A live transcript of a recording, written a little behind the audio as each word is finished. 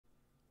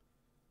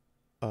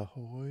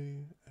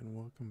Ahoy, and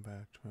welcome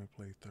back to my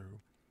playthrough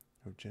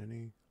of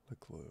Jenny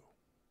LeClue.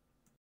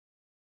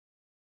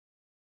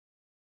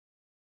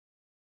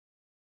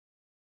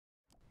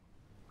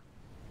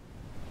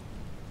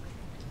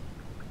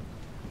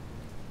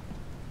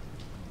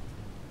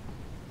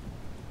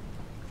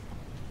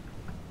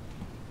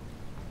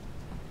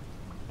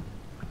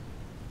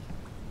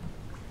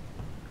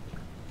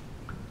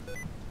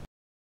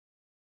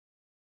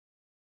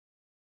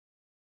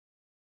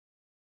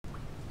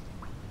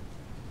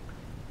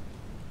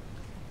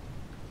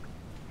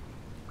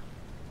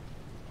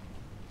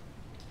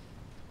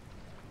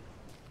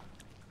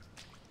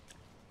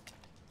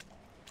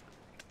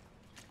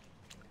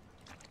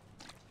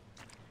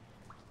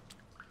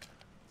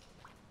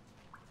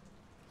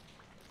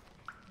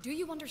 Do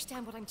you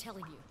understand what I'm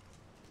telling you?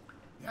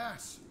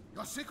 Yes,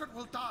 your secret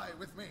will die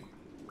with me.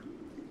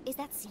 Is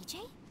that CJ?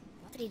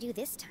 What did he do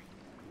this time?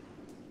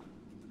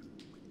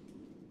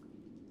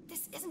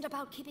 This isn't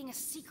about keeping a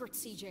secret,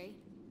 CJ.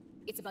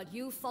 It's about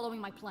you following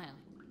my plan.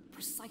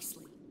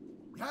 Precisely.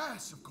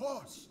 Yes, of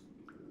course.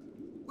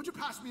 Would you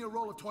pass me a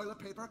roll of toilet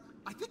paper?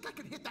 I think I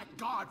can hit that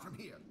guard from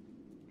here.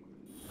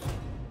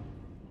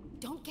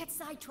 Don't get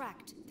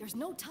sidetracked. There's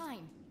no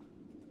time.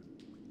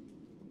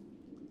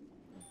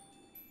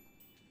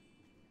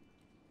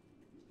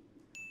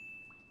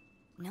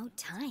 No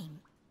time?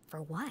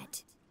 For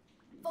what?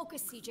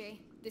 Focus, CJ.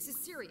 This is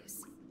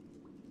serious.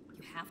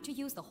 You have to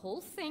use the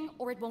whole thing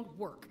or it won't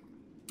work.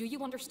 Do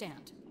you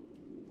understand?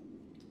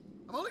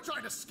 I'm only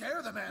trying to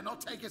scare the man,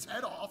 not take his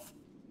head off.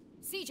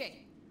 CJ,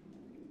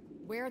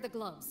 wear the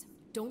gloves.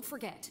 Don't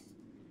forget.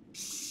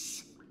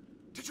 Shh!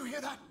 Did you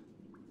hear that?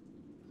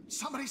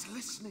 Somebody's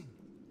listening.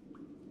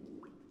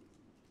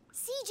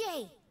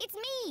 CJ! It's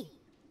me!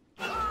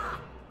 Ah!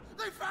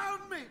 They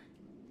found me!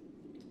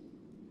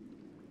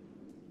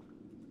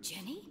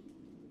 Jenny?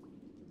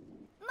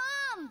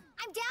 Mom!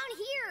 I'm down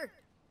here!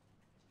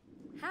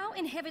 How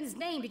in heaven's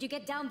name did you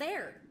get down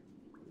there?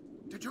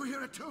 Did you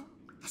hear it too?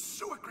 The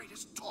sewer grate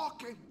is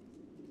talking.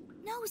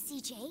 No,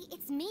 CJ,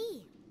 it's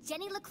me,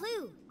 Jenny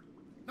LeClue.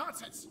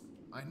 Nonsense!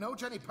 I know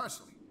Jenny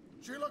personally.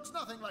 She looks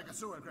nothing like a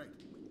sewer grate.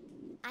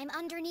 I'm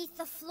underneath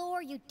the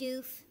floor, you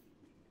doof.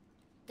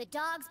 The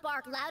dogs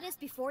bark loudest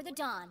before the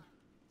dawn.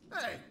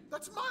 Hey,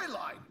 that's my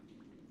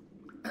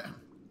line.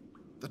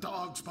 The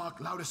dogs bark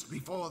loudest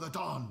before the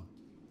dawn.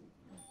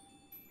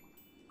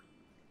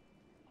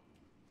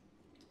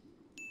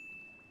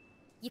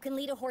 You can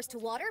lead a horse to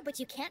water, but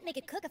you can't make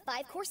it cook a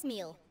 5-course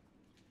meal.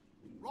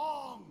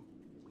 Wrong!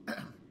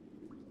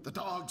 The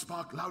dogs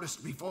bark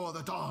loudest before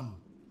the dawn.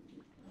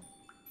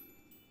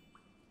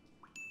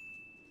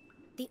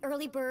 The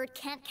early bird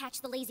can't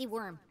catch the lazy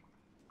worm.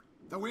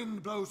 The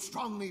wind blows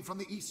strongly from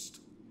the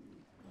east.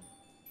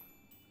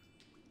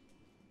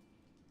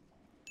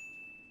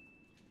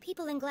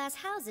 People in glass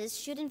houses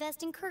should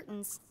invest in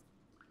curtains.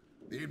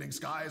 The evening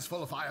sky is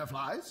full of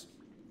fireflies.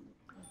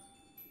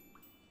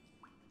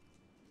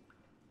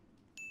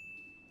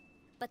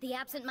 But the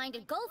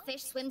absent-minded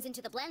goldfish swims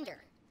into the blender.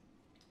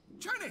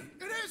 Jenny,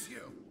 it is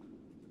you!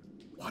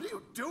 What are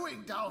you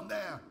doing down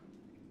there?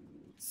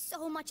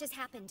 So much has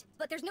happened,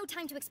 but there's no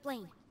time to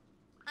explain.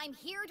 I'm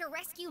here to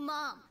rescue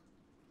Mom.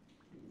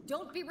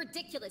 Don't be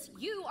ridiculous.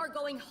 You are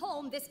going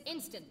home this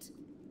instant.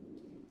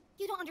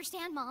 You don't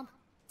understand, Mom.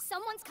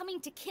 Someone's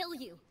coming to kill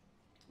you.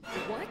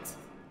 What?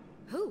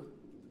 Who?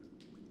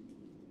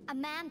 A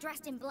man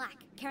dressed in black,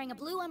 carrying a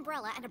blue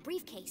umbrella and a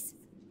briefcase.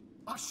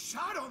 A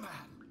shadow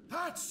man?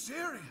 That's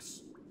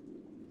serious.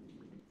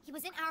 He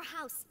was in our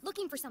house,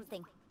 looking for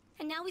something.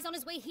 And now he's on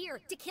his way here,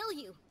 to kill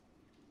you.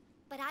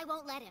 But I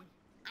won't let him.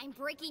 I'm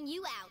breaking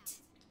you out.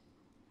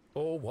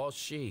 Or was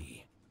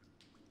she?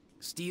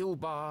 Steel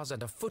bars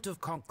and a foot of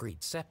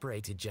concrete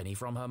separated Jenny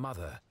from her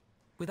mother.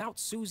 Without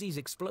Susie's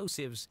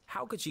explosives,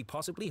 how could she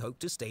possibly hope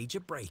to stage a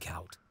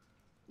breakout?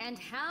 And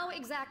how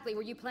exactly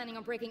were you planning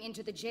on breaking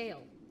into the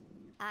jail?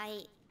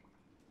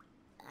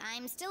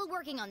 I'm still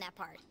working on that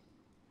part.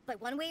 But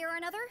one way or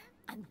another,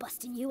 I'm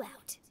busting you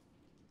out.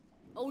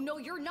 Oh no,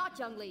 you're not,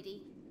 young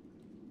lady.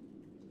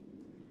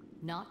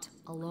 Not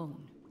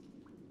alone.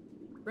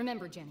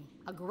 Remember, Jenny,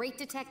 a great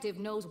detective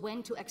knows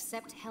when to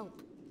accept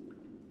help.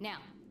 Now,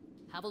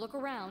 have a look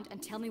around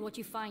and tell me what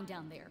you find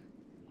down there.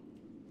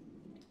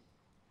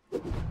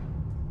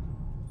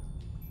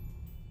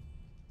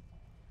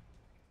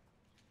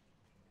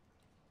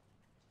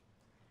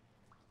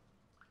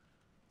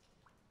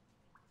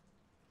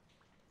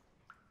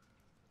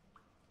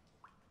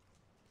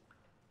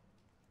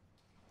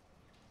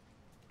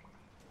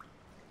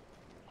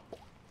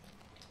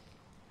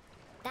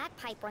 That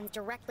pipe runs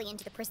directly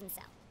into the prison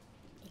cell.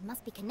 It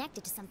must be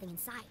connected to something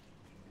inside.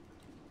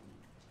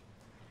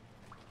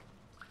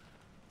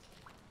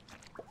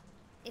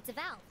 It's a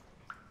valve.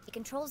 It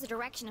controls the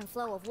direction and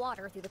flow of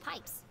water through the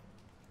pipes.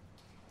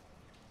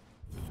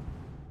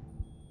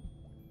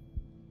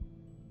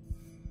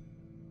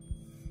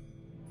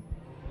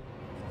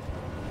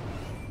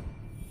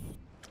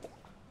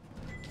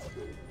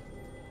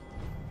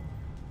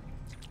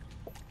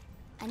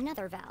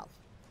 Another valve.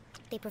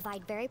 They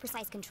provide very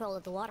precise control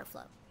of the water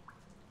flow.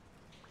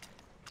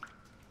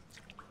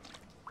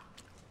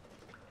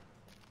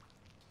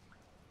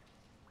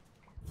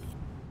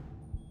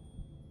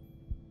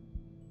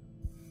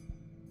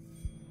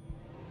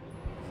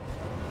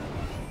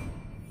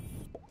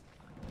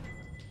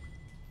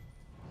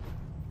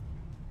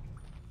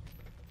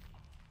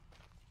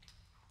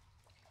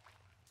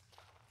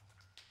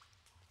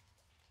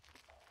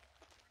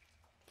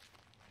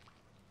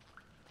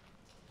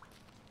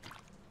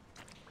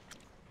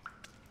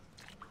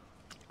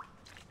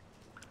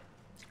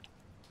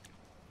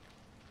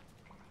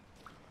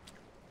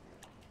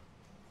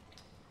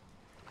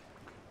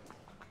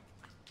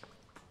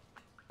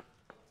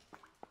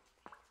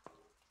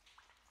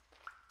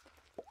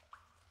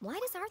 Why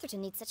does Arthurton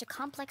need such a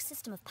complex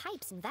system of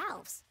pipes and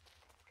valves?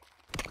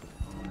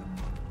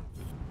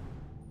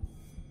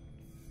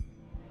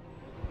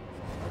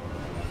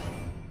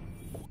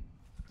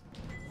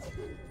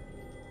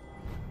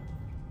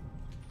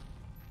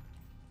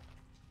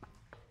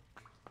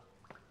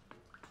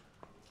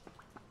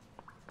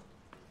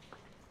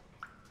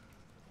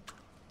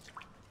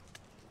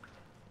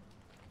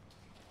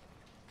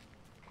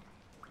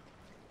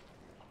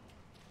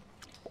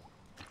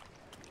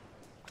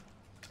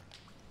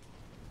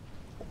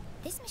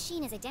 This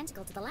machine is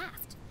identical to the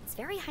last. It's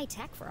very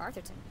high-tech for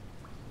Arthurton.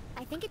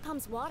 I think it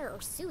pumps water or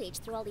sewage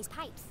through all these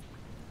pipes.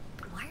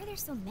 But why are there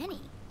so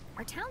many?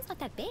 Our town's not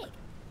that big.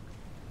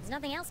 There's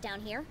nothing else down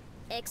here,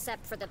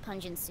 except for the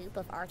pungent soup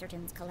of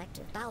Arthurton's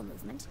collective bowel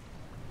movement.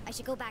 I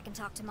should go back and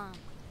talk to Mom.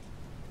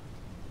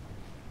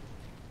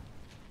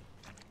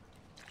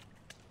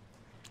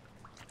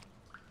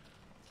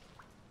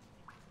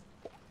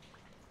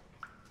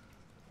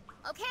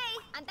 Okay,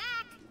 I'm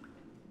back!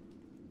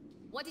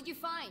 What did you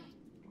find?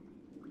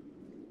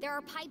 There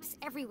are pipes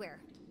everywhere,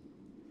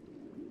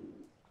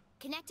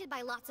 connected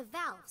by lots of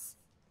valves.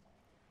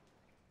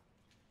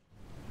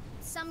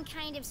 Some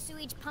kind of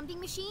sewage pumping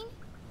machine,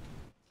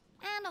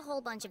 and a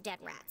whole bunch of dead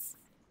rats.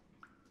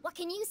 What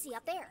can you see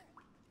up there?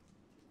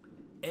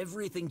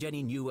 Everything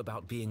Jenny knew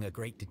about being a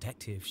great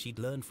detective she'd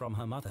learned from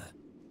her mother.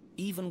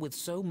 Even with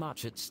so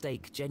much at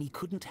stake, Jenny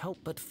couldn't help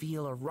but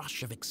feel a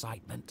rush of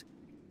excitement.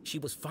 She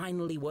was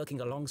finally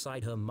working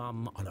alongside her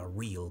mum on a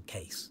real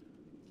case.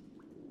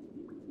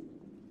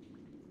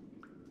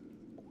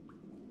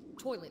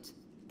 Toilet.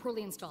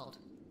 Poorly installed.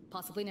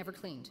 Possibly never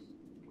cleaned.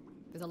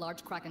 There's a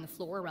large crack in the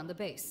floor around the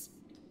base.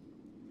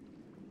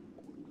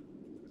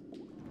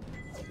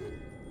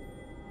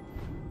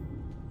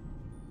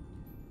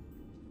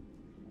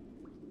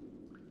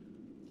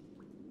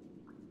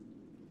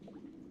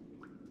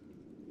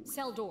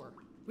 Cell door.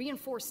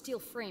 Reinforced steel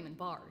frame and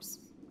bars.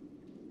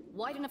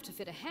 Wide enough to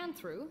fit a hand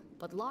through,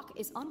 but lock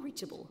is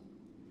unreachable.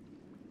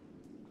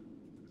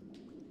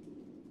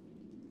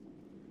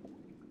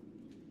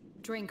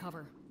 Drain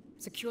cover.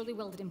 Securely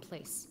welded in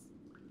place.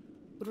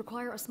 Would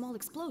require a small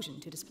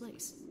explosion to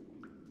displace.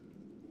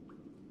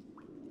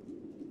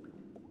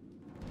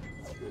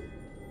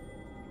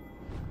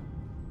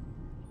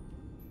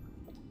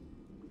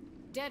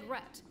 Dead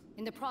rat,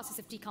 in the process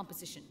of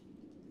decomposition.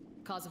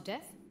 Cause of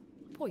death?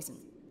 Poison.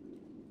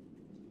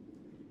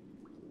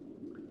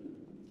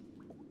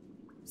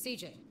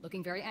 CJ,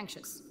 looking very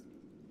anxious.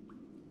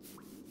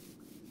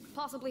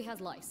 Possibly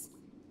has lice.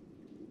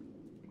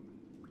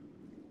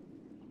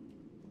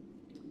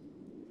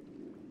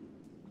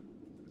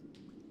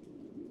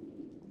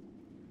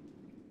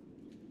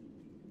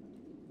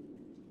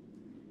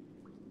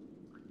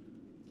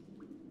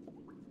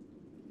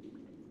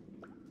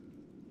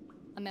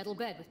 A metal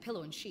bed with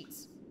pillow and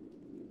sheets.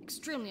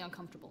 Extremely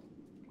uncomfortable.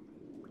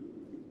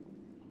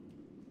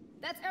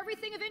 That's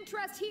everything of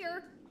interest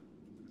here.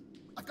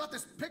 I've got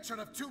this picture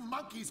of two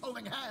monkeys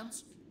holding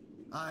hands.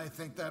 I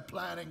think they're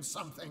planning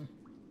something.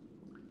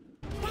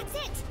 That's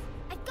it!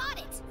 I've got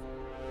it!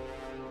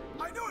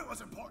 I knew it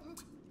was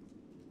important!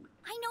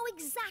 I know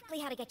exactly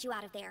how to get you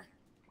out of there.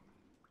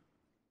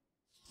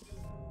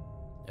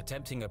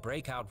 Attempting a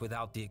breakout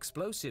without the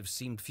explosives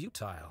seemed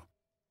futile.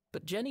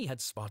 But Jenny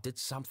had spotted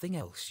something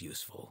else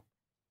useful.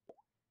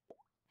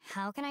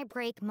 How can I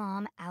break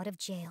Mom out of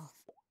jail?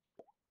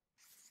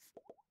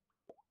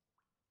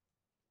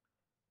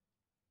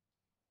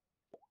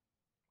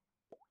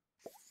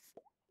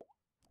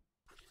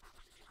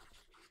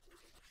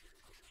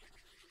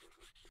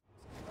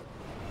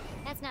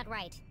 That's not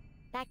right.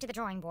 Back to the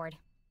drawing board.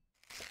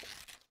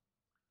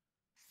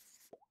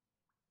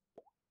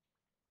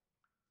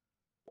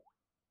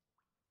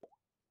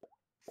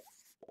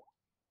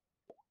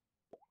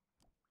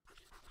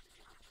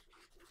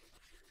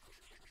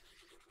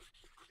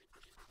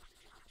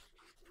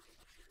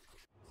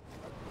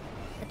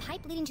 The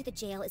pipe leading to the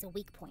jail is a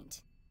weak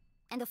point,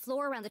 and the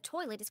floor around the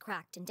toilet is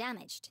cracked and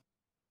damaged.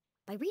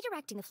 By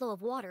redirecting the flow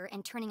of water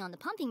and turning on the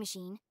pumping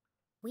machine,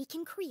 we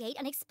can create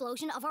an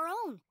explosion of our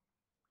own.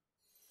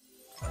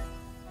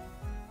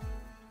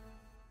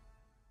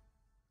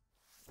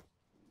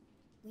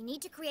 We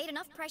need to create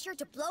enough pressure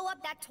to blow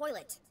up that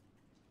toilet.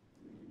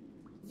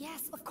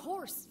 Yes, of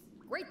course.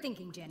 Great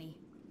thinking, Jenny.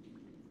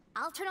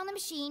 I'll turn on the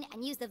machine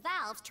and use the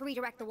valves to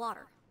redirect the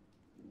water.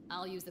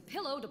 I'll use the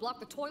pillow to block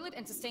the toilet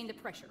and sustain the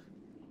pressure.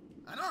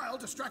 And I'll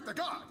distract the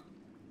guard.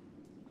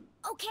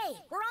 Okay,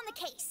 we're on the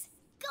case.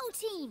 Go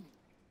team!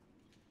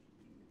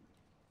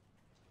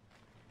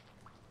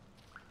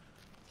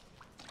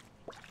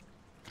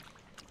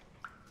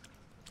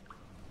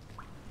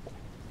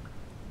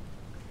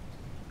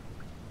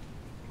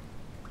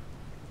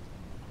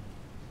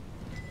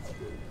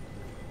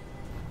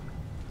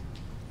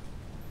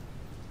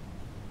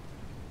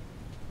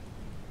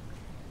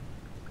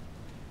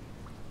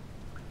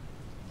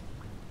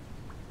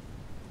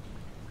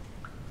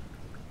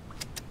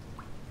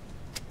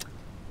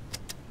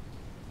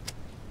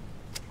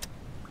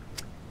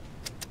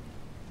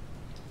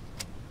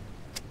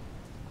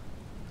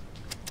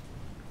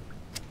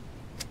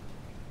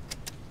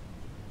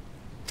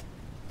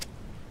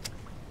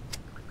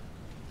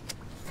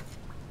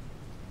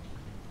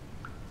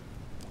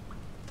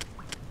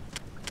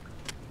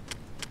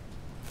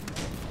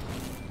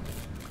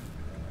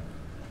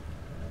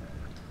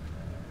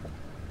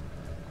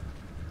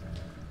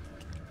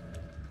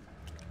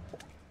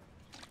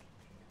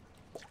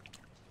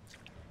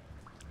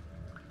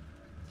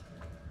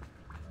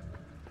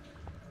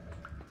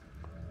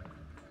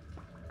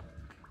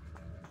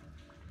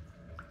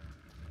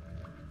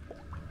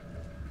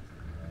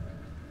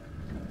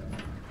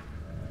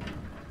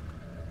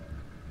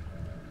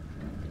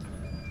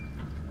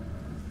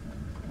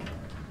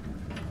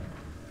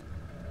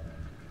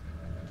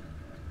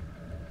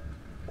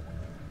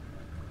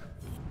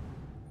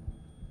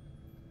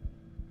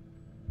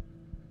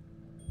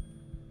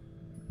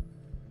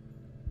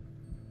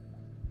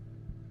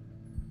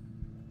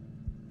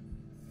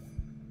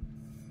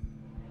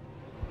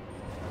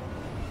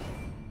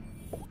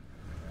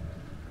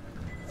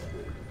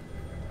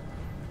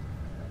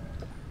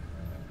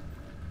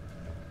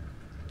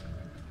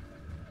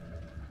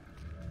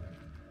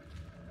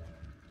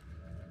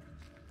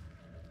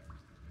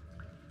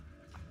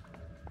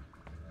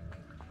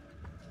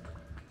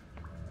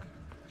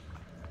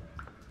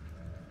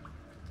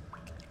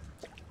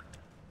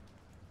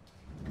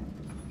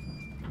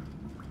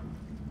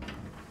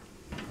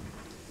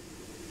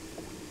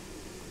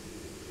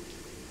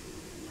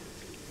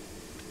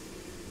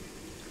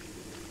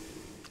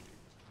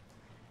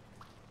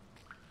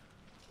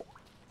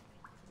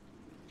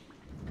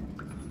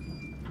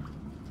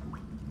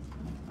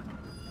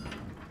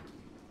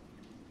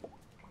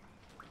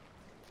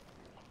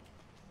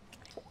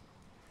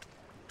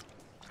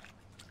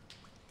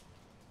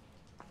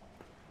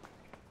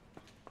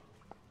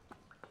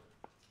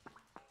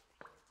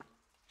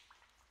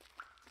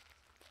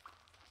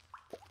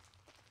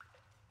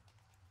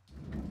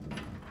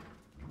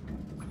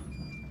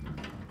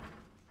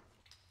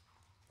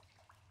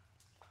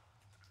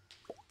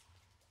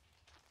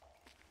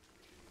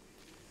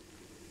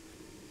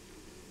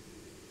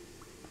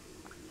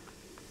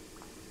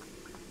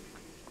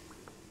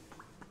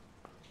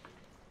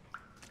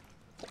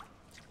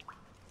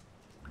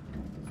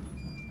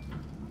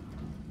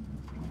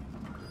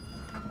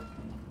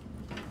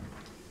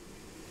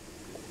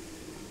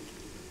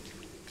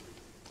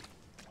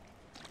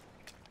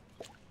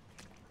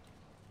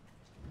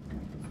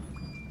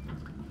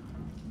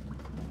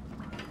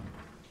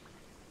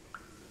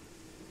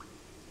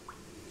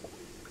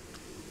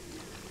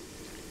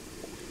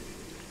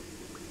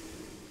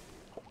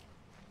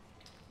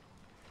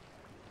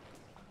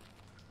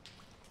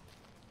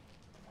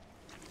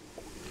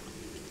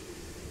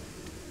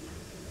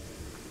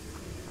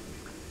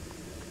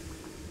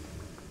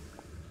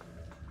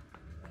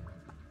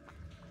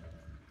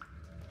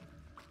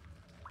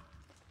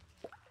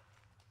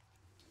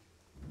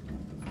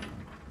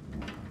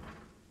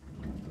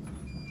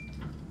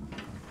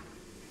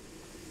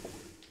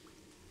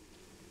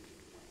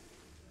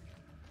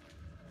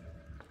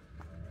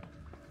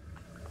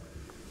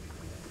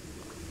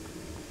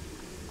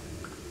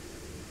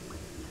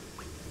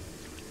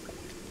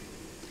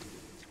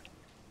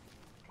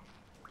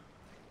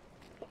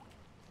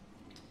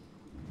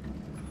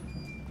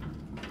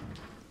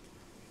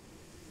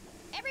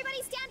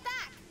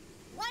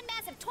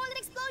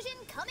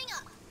 coming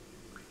up.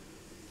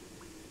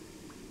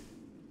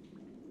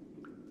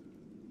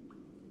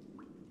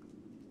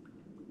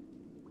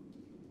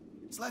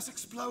 It's less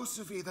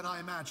explosive-y than I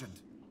imagined.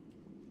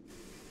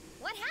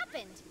 What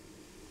happened?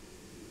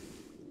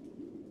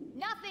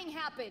 Nothing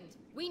happened.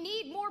 We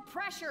need more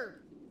pressure.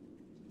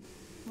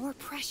 More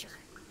pressure.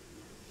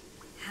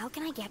 How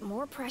can I get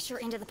more pressure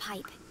into the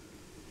pipe?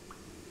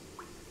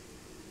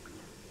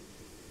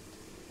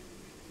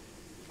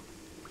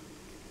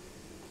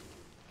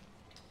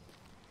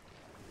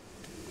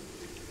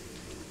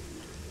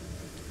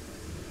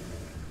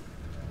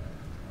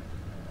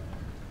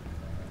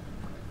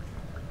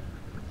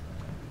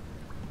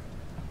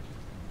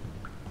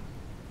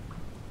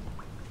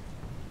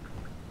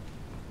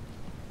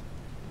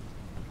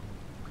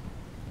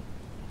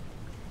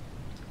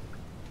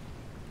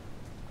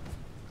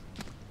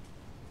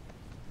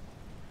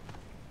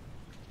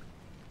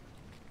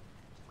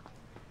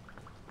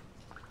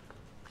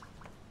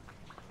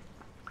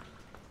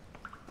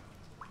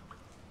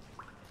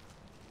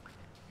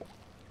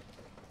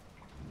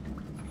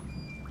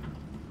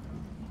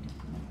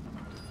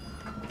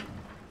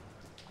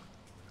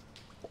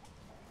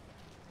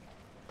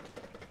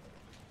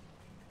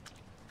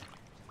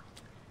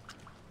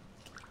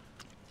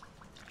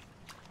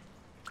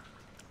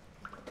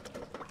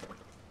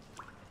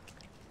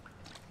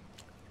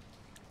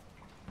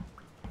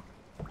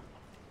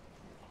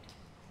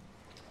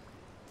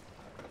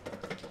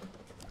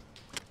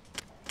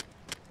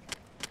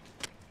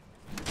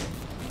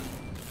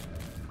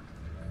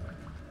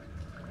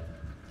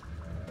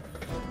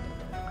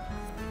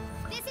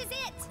 This is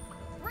it!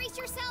 Brace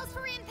yourselves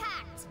for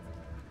impact!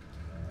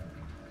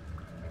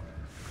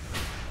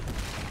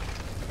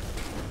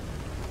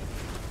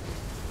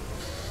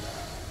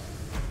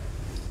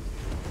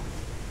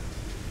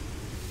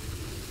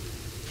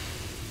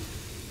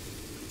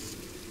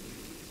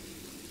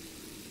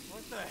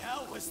 What the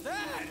hell was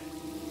that?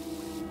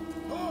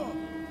 Oh!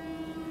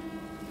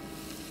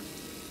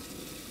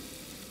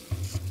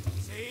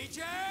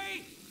 CJ?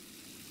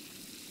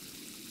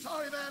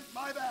 Sorry, man.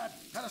 My bad.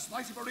 Had a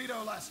spicy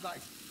burrito last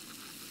night.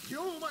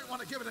 You might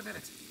want to give it a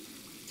minute.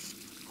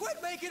 Quit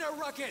making a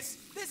ruckus!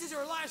 This is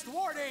your last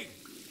warning!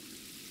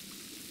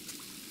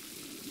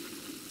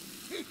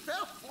 He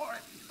fell for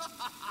it.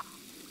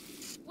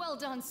 Well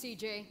done,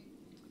 CJ.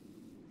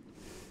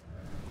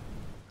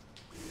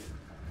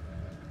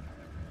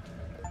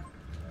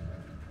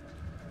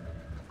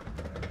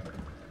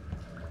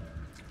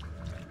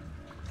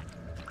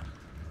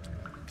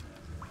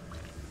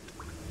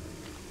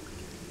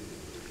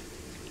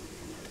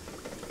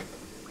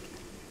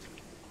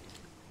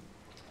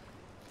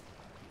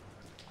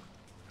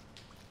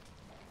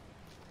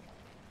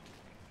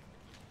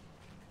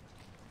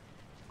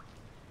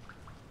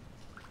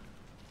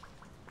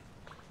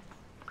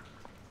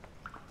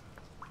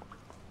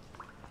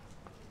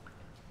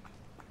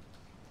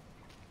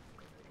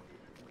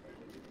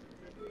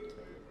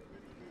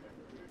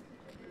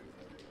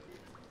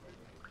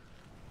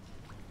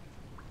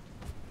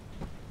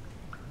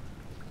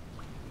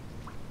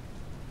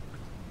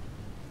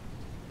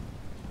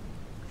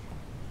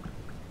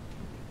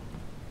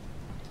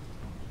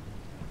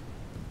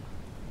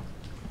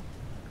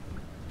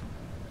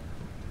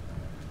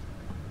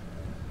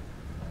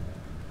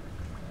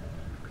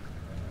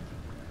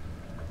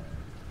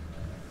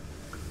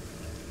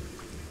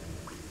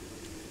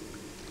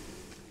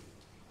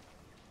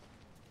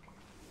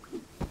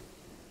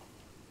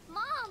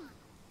 Mom!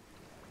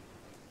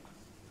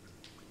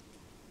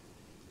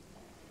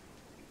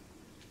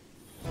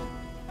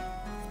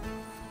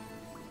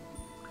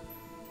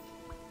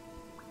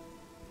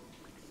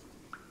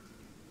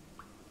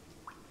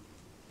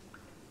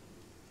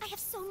 I have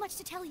so much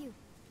to tell you.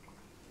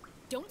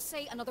 Don't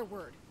say another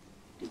word.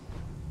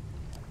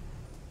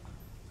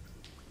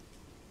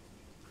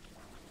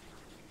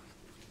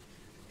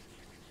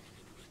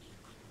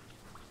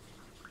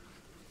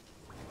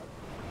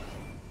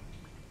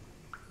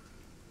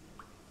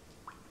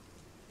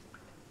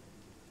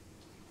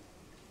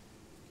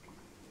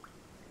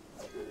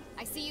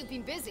 I see you've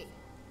been busy.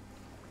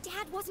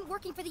 Dad wasn't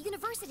working for the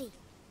university.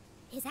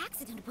 His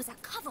accident was a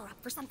cover-up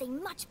for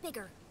something much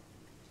bigger.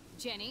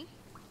 Jenny?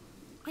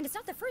 And it's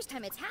not the first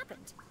time it's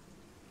happened.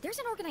 There's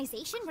an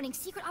organization running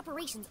secret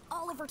operations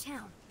all over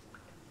town.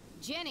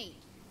 Jenny!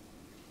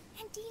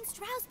 And Dean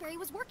Stroudsbury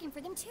was working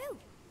for them too.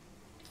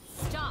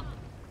 Stop!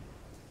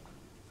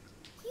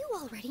 You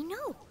already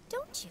know,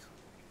 don't you?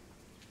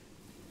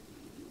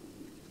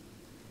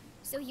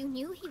 So you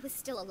knew he was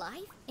still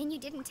alive, and you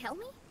didn't tell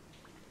me?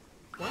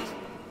 What?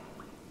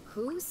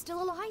 Who's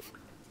still alive?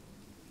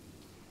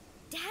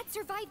 Dad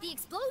survived the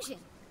explosion.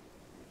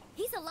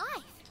 He's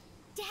alive.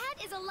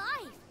 Dad is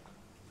alive.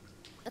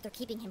 But they're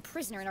keeping him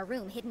prisoner in a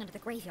room hidden under the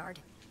graveyard.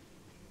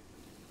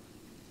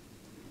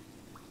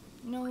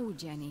 No,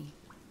 Jenny.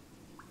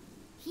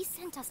 He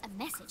sent us a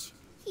message.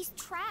 He's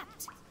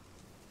trapped.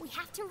 We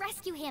have to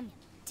rescue him.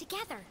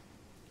 Together.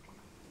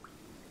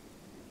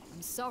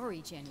 I'm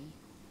sorry, Jenny.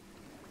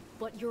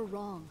 But you're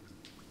wrong.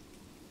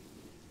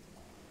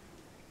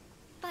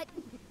 But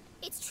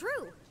It's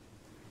true.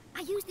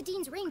 I used the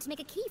Dean's ring to make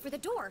a key for the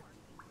door.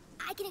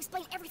 I can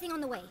explain everything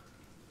on the way.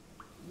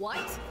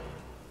 What?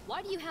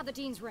 Why do you have the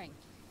Dean's ring?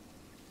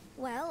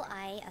 Well,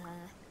 I,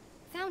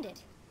 found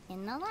it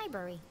in the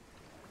library.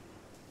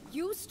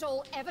 You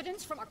stole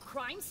evidence from a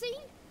crime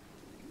scene?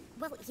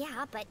 Well,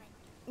 yeah, but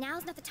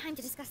now's not the time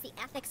to discuss the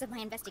ethics of my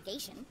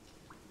investigation.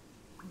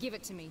 Give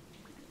it to me.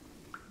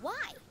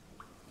 Why?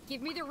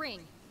 Give me the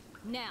ring.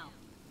 Now.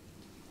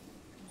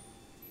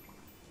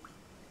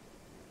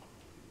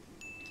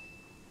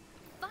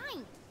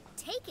 Fine.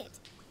 Take it.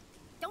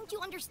 Don't you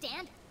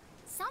understand?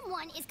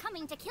 Someone is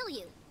coming to kill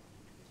you.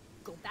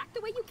 Go back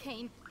the way you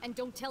came, and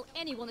don't tell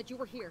anyone that you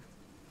were here.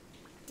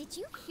 Did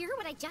you hear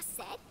what I just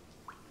said?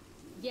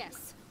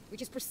 Yes,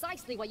 which is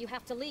precisely why you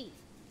have to leave.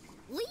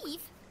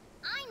 Leave?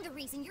 I'm the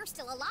reason you're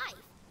still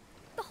alive.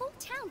 The whole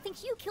town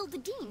thinks you killed the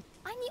Dean.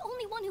 I'm the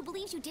only one who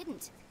believes you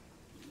didn't.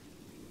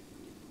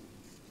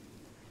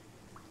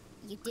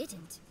 You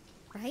didn't,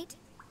 right?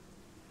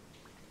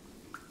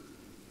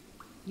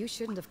 You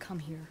shouldn't have come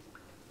here.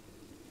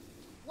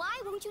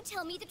 Why won't you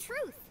tell me the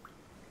truth?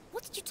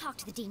 What did you talk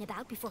to the Dean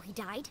about before he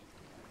died?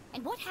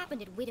 And what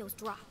happened at Widow's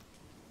Drop?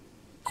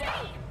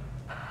 Jenny!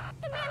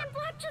 The man in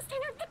black just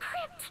entered the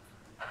crypt!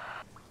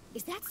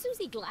 Is that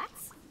Susie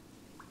Glatz?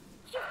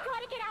 You've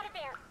got to get out of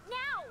there,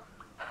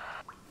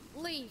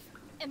 now! Leave,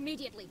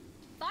 immediately.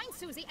 Find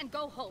Susie and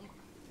go home.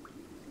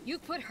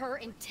 You've put her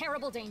in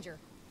terrible danger.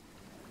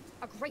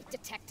 A great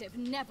detective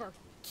never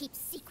Keeps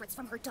secrets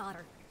from her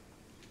daughter.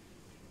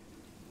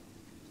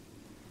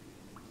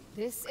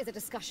 This is a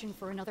discussion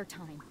for another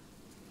time.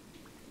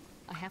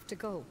 I have to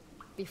go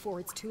before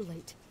it's too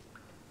late.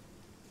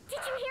 Did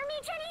you hear me,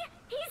 Jenny?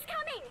 He's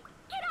coming!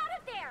 Get out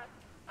of there!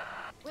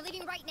 We're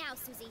leaving right now,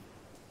 Susie.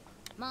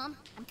 Mom,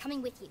 I'm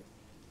coming with you.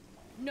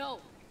 No.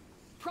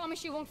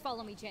 Promise you won't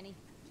follow me, Jenny.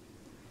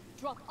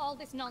 Drop all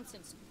this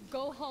nonsense.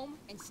 Go home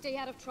and stay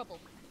out of trouble.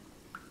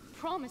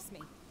 Promise me.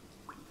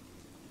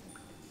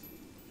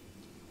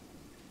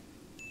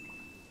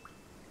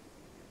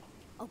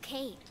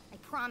 Okay, I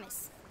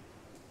promise.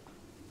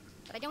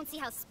 But I don't see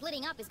how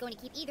splitting up is going to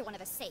keep either one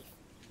of us safe.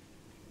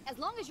 As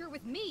long as you're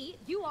with me,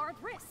 you are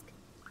at risk.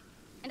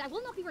 And I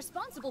will not be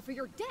responsible for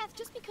your death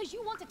just because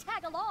you want to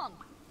tag along.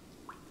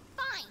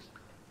 Fine.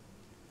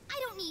 I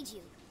don't need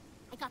you.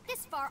 I got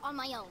this far on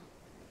my own.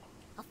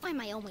 I'll find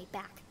my own way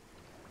back.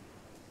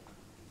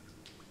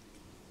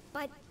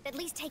 But at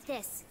least take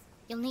this.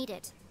 You'll need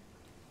it.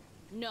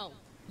 No,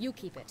 you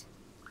keep it.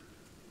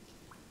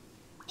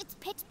 It's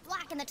pitch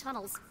black in the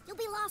tunnels. You'll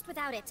be lost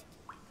without it.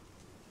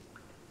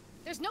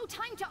 There's no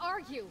time to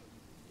argue.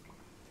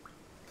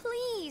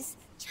 Please,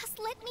 just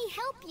let me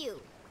help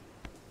you.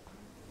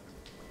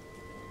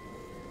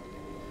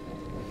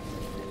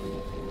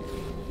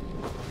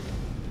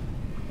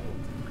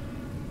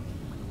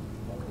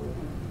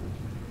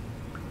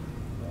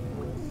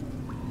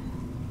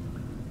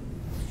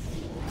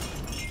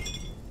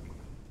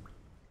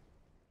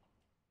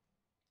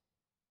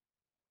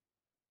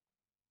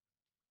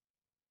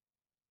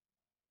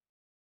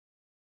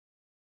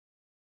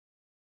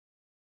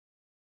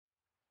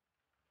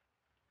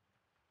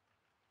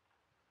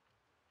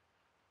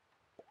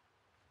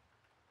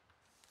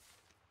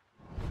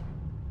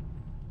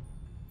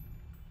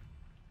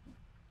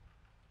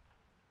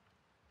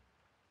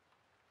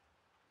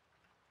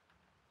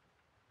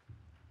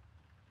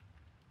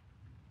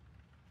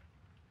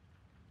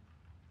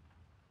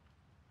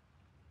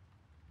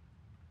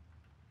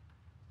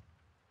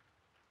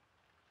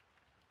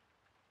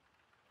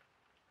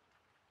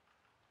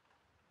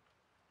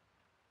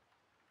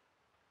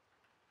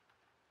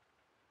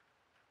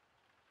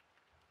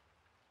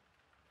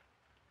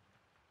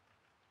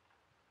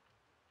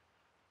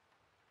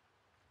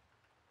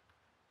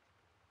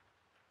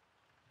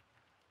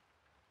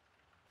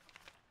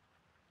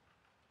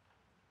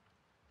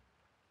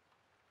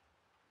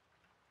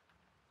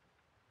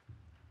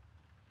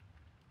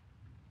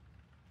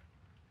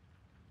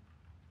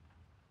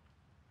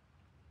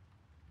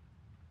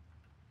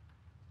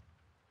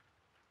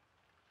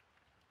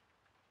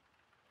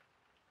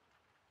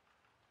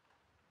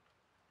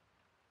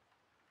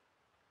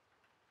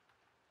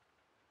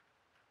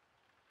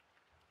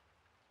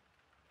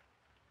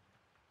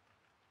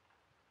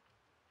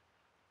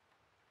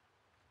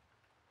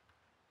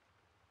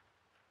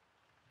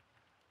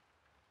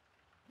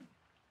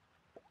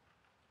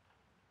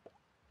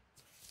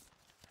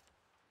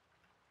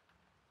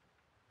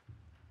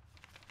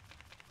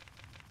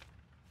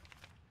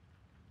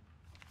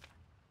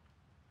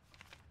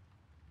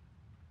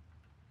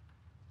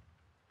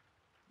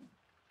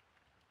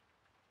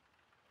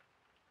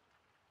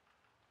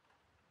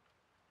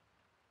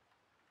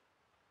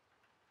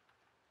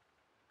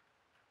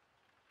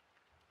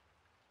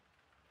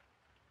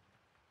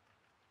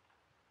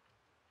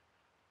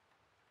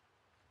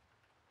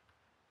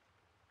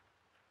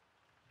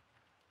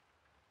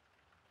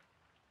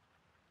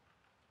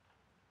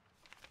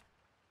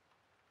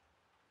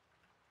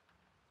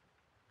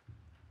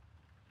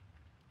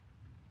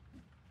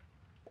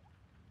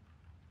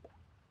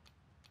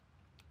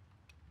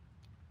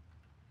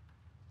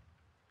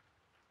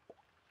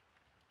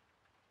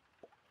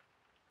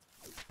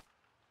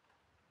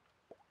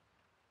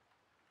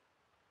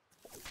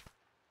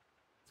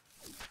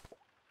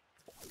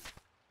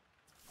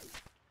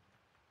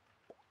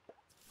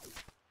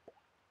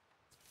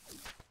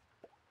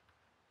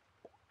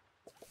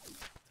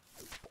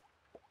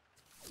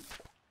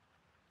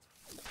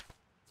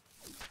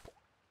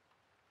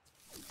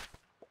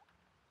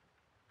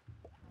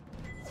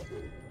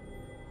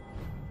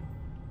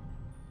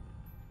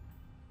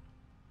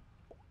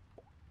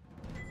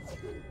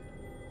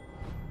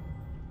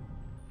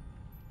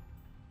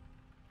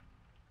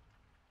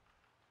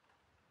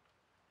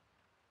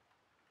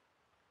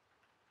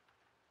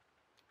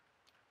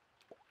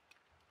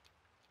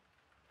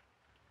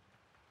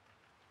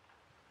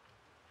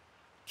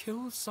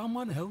 Kill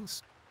someone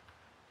else?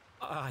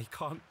 I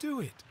can't do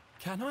it,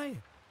 can I?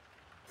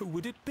 Who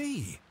would it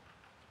be?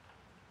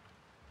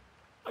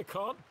 I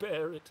can't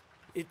bear it.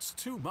 It's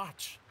too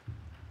much.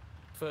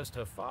 First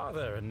her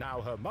father and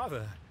now her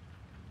mother.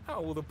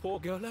 How will the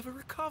poor girl ever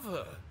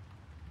recover?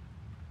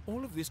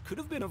 All of this could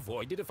have been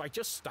avoided if I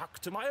just stuck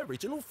to my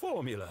original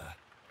formula.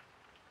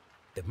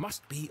 There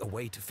must be a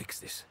way to fix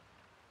this.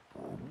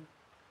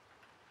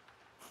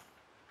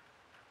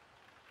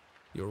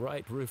 You're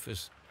right,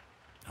 Rufus.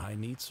 I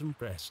need some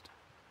rest.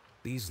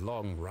 These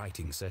long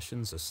writing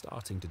sessions are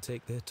starting to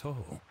take their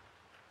toll.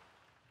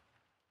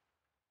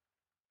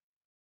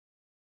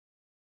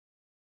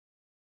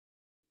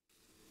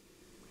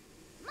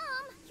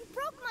 Mom, you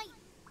broke my...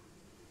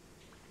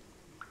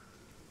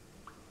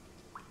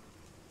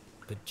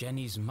 But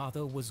Jenny's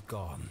mother was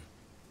gone.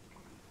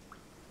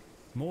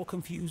 More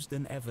confused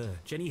than ever,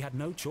 Jenny had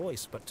no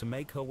choice but to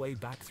make her way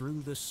back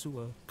through the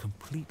sewer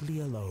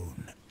completely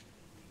alone.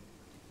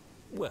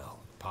 Well,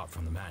 apart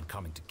from the man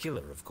coming to kill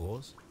her, of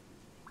course.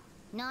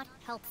 Not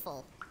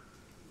helpful.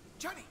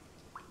 Jenny!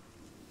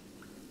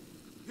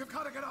 You've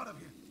got to get out of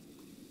here.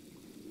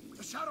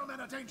 The Shadow Men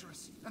are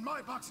dangerous, and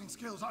my boxing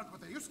skills aren't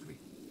what they used to be.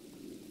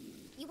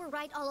 You were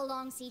right all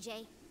along,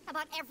 CJ.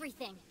 About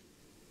everything.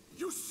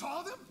 You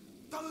saw them?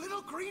 The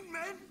little green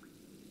men?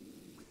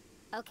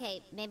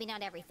 Okay, maybe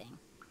not everything.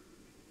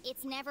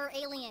 It's never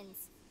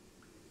aliens.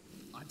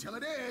 Until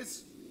it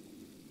is.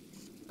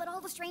 But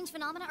all the strange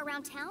phenomena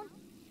around town?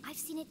 I've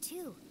seen it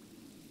too.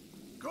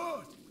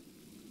 Good.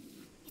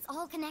 It's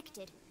all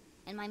connected.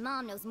 And my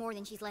mom knows more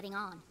than she's letting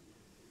on.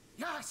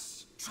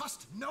 Yes!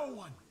 Trust no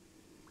one!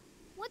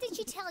 What did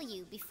she tell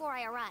you before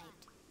I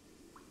arrived?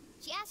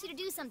 She asked you to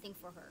do something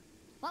for her.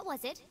 What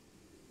was it?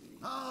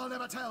 I'll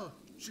never tell.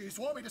 She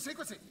swore me to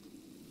secrecy.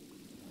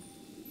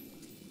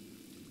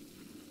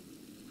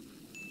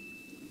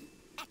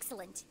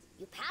 Excellent.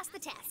 You passed the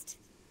test.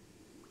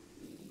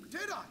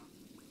 Did I?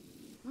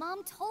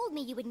 Mom told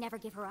me you would never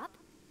give her up.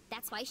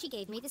 That's why she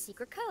gave me the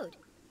secret code.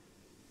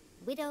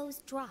 Widow's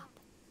Drop.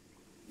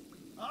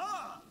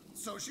 Ah!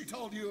 So she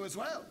told you as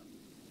well?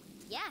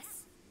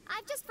 Yes.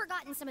 I've just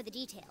forgotten some of the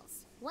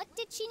details. What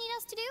did she need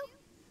us to do?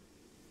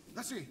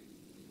 Let's see.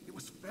 It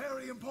was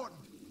very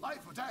important.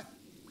 Life or death.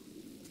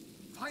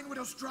 Find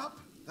Widow's Drop.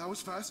 That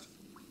was first.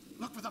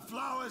 Look for the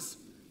flowers.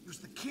 Use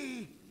the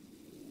key.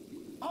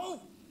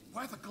 Oh!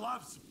 Wear the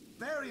gloves.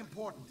 Very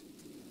important.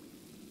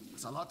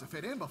 There's a lot to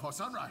fit in before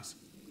sunrise.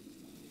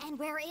 And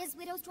where is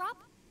Widow's Drop?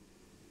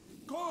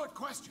 Good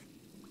question.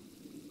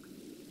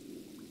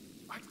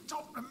 I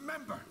don't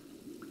remember.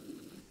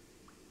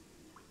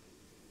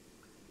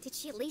 Did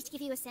she at least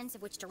give you a sense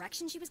of which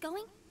direction she was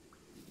going?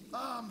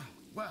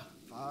 Well,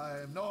 if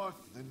I'm north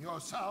and you're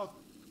south,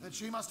 then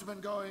she must have been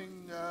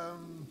going,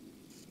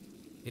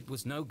 It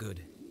was no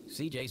good.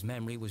 CJ's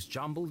memory was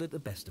jumbled at the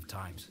best of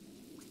times.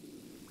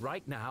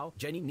 Right now,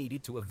 Jenny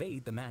needed to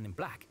evade the man in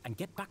black and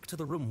get back to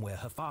the room where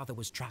her father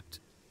was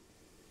trapped.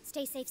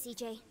 Stay safe,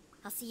 CJ.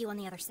 I'll see you on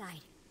the other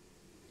side.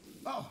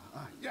 Oh,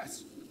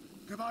 yes.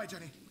 Goodbye,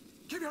 Jenny.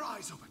 Keep your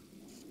eyes open.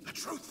 The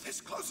truth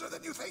is closer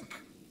than you think.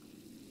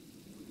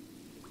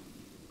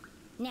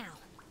 Now,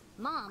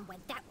 Mom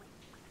went that way.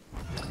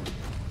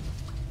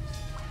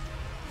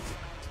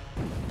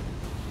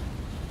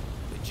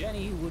 But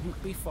Jenny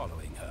wouldn't be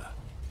following her.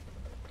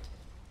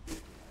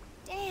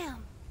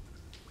 Damn.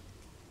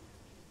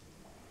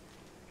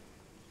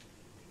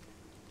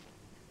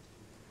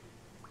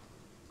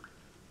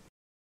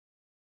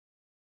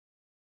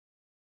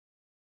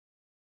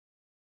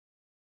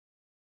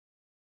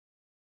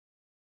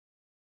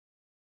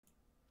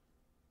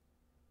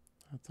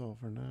 That's all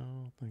for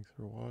now. Thanks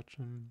for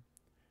watching.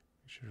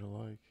 Make sure to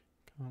like,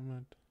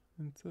 comment,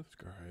 and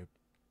subscribe.